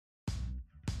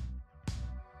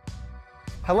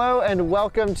Hello and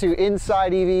welcome to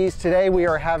Inside EVs. Today we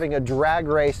are having a drag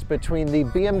race between the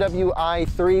BMW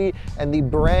i3 and the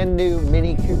brand new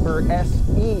Mini Cooper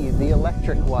SE, the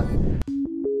electric one.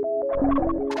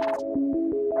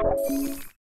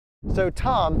 So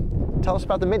Tom, tell us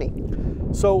about the Mini.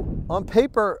 So on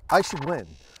paper, I should win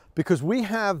because we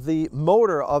have the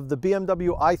motor of the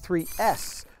BMW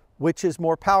i3S, which is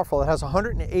more powerful. It has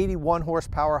 181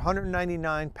 horsepower,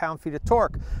 199 pound-feet of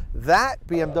torque. That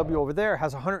BMW over there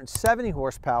has 170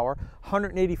 horsepower,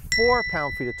 184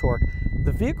 pound-feet of torque.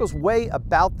 The vehicles weigh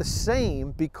about the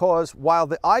same because while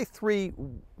the i3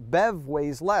 BEV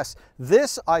weighs less,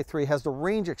 this i3 has the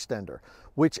range extender,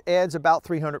 which adds about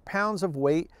 300 pounds of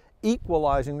weight,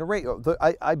 equalizing the rate.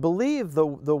 I believe the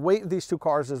weight of these two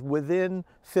cars is within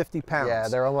 50 pounds. Yeah,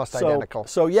 they're almost identical.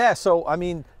 So I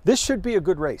mean, this should be a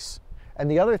good race.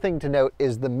 And the other thing to note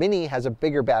is the Mini has a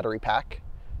bigger battery pack,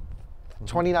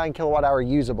 29 kilowatt hour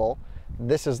usable.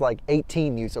 This is like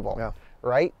 18 usable. Yeah.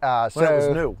 Right? When it was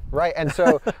new. Right, and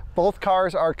so both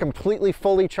cars are completely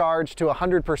fully charged to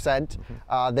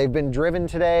 100%. They've been driven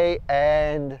today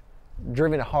and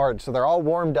driven hard, so they're all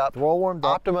warmed up. They're all warmed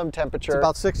up. Optimum temperature. It's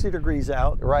about 60 degrees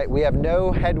out. Right, we have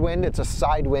no headwind. It's a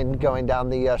side wind going down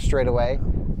the straightaway.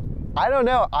 I don't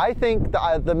know. I think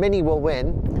the Mini will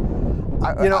win.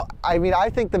 I mean, I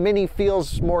think the Mini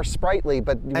feels more sprightly,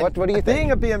 but what do you think?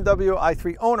 Being a BMW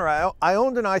i3 owner, I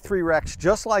owned an i3 Rex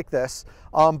just like this,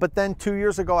 but then 2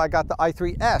 years ago I got the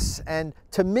i3S, and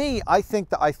to me, I think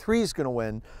the i3 is going to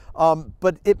win,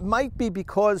 but it might be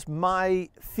because my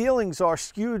feelings are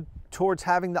skewed towards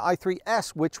having the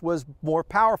i3S, which was more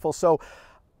powerful. So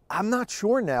I'm not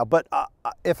sure now, but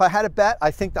if I had a bet, I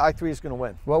think the i3 is going to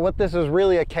win. Well, what this is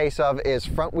really a case of is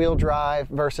front-wheel drive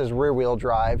versus rear-wheel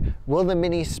drive. Will the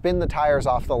Mini spin the tires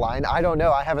off the line? I don't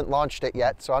know. I haven't launched it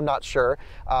yet, so I'm not sure.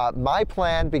 My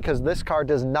plan, because this car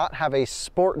does not have a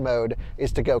sport mode,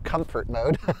 is to go comfort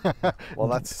mode. Well,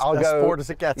 that's as sport as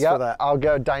it gets for that. I'll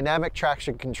go dynamic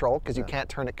traction control, because you can't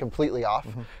turn it completely off.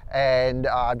 And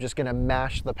I'm just going to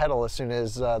mash the pedal as soon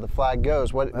as the flag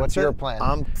goes. What's your plan?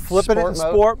 I'm flipping it in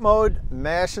sport mode,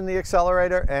 mashing the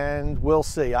accelerator, and we'll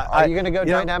see. Are you going to go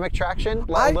dynamic traction?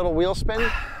 A little wheel spin?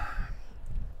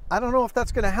 I don't know if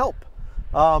that's going to help.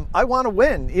 I want to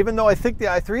win, even though I think the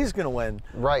i3 is going to win.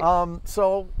 Right.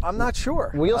 So I'm not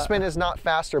sure. Wheel spin is not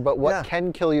faster, but what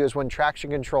can kill you is when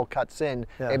traction control cuts in,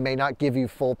 it may not give you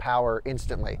full power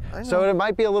instantly. So it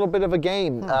might be a little bit of a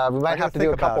game. We might have to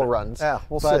do a couple runs. Yeah,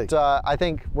 we'll see. But I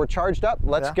think we're charged up.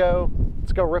 Let's go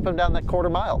rip them down that quarter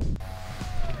mile.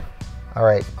 All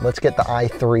right, let's get the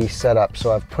i3 set up.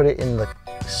 So I've put it in the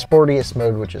sportiest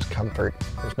mode, which is comfort.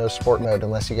 There's no sport mode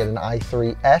unless you get an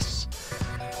i3S.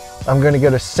 I'm going to go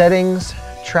to settings,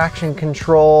 traction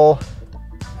control,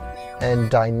 and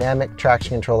dynamic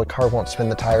traction control. The car won't spin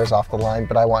the tires off the line,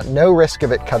 but I want no risk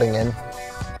of it cutting in.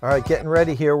 All right, getting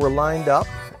ready here. We're lined up,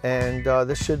 and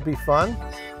this should be fun.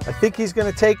 I think he's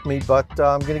going to take me, but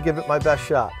I'm going to give it my best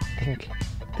shot. I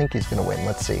think he's going to win.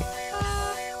 Let's see.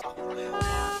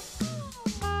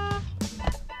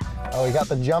 Oh, he got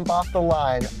the jump off the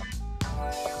line.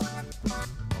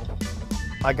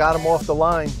 I got him off the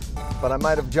line, but I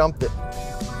might have jumped it.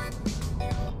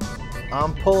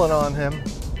 I'm pulling on him.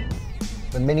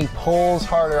 The Mini pulls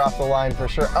harder off the line for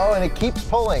sure. Oh, and it keeps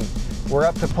pulling. We're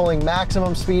up to pulling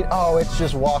maximum speed. Oh, it's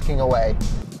just walking away.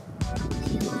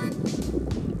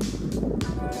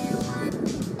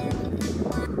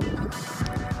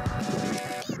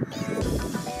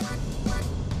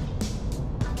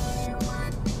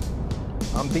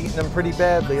 I'm beating him pretty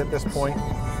badly at this point.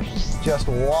 Just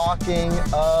walking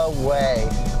away.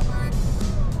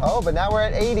 Oh, but now we're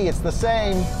at 80, it's the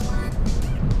same.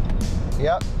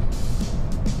 Yep.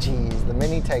 Jeez, the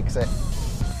Mini takes it.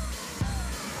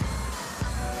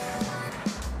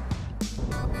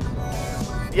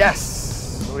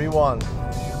 Yes, we won.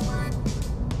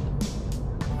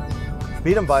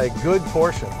 Beat him by a good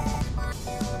portion.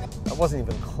 That wasn't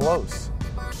even close.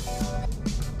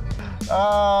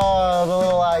 Oh, the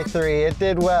little i3, it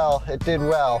did well, it did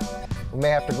well. We may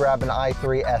have to grab an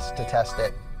i3S to test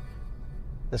it.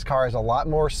 This car has a lot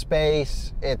more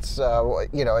space. It's,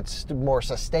 you know, it's more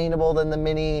sustainable than the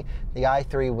Mini. The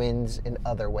i3 wins in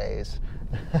other ways.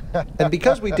 And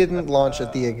because we didn't launch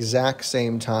at the exact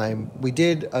same time, we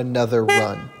did another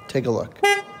run. Take a look.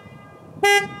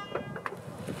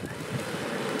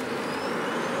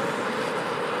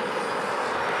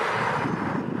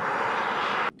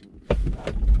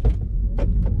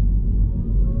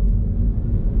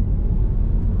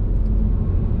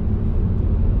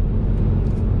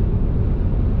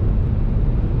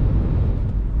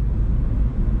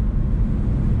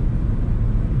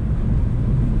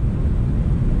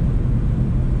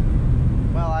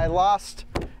 lost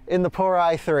in the poor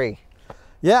i3.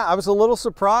 Yeah, I was a little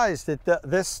surprised that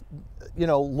this, you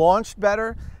know, launched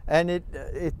better, and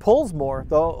it pulls more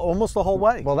though almost the whole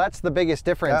way. Well, that's the biggest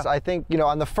difference. Yeah. I think, you know,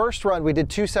 on the first run we did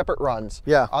 2 separate runs.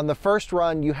 Yeah. On the first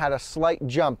run you had a slight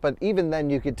jump, but even then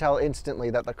you could tell instantly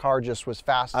that the car just was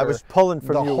faster. I was pulling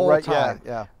from the you whole right time.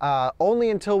 Yeah.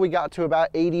 Only until we got to about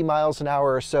 80 miles an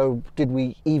hour or so did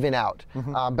we even out.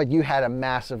 But you had a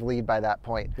massive lead by that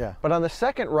point. Yeah. But on the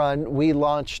second run we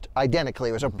launched identically.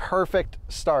 It was a perfect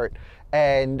start.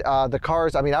 And the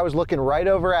cars, I mean, I was looking right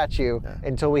over at you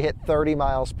until we hit 30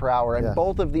 miles per hour. And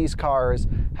both of these cars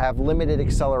have limited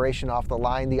acceleration off the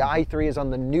line. The i3 is on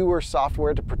the newer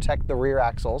software to protect the rear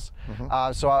axles.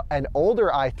 So an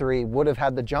older i3 would have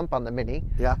had the jump on the Mini.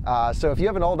 Yeah. So if you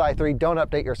have an old i3, don't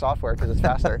update your software because it's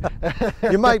faster.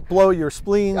 You might blow your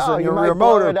spleens and your rear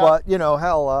motor, but you know,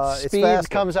 hell, it's Speed faster.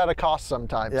 comes at a cost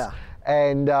sometimes. Yeah.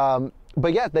 And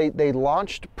but yeah, they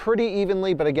launched pretty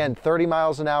evenly, but again, 30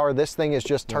 miles an hour, this thing is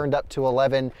just turned up to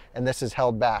 11, and this is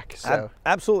held back. So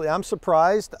Absolutely, I'm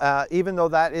surprised, even though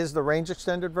that is the range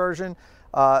extended version,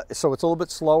 so it's a little bit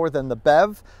slower than the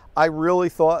BEV. I really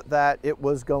thought that it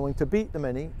was going to beat the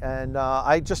Mini, and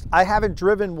I haven't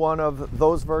driven one of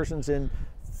those versions in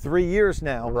 3 years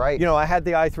now. Right. You know, I had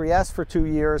the i3S for 2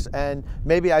 years, and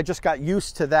maybe I just got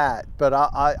used to that, but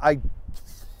I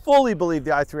fully believe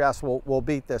the i3S will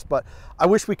beat this, but I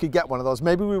wish we could get one of those.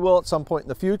 Maybe we will at some point in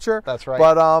the future. That's right.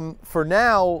 But for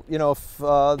now, you know,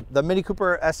 the Mini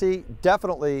Cooper SE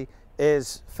definitely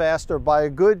is faster by a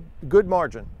good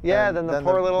margin. Yeah, than the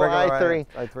poor little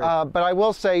i3. But I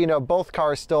will say, you know, both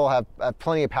cars still have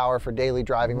plenty of power for daily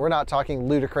driving. We're not talking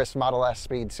ludicrous Model S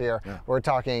speeds here. We're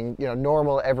talking, you know,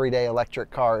 normal everyday electric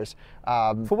cars.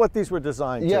 For what these were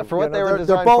designed yeah, to. for what they were designed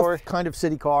for. They're both for. kind of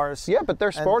city cars. Yeah, but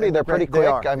they're sporty. And they're pretty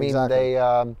quick. They I mean, exactly.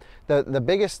 the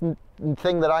biggest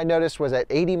thing that I noticed was at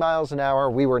 80 miles an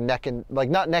hour, we were not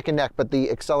neck and neck, but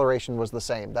the acceleration was the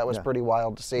same. That was pretty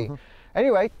wild to see.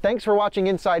 Anyway, thanks for watching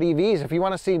Inside EVs. If you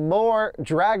want to see more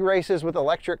drag races with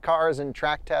electric cars and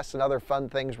track tests and other fun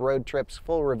things, road trips,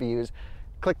 full reviews,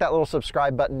 click that little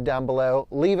subscribe button down below.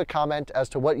 Leave a comment as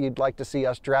to what you'd like to see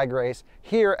us drag race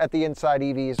here at the Inside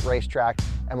EVs racetrack,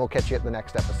 and we'll catch you at the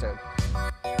next episode.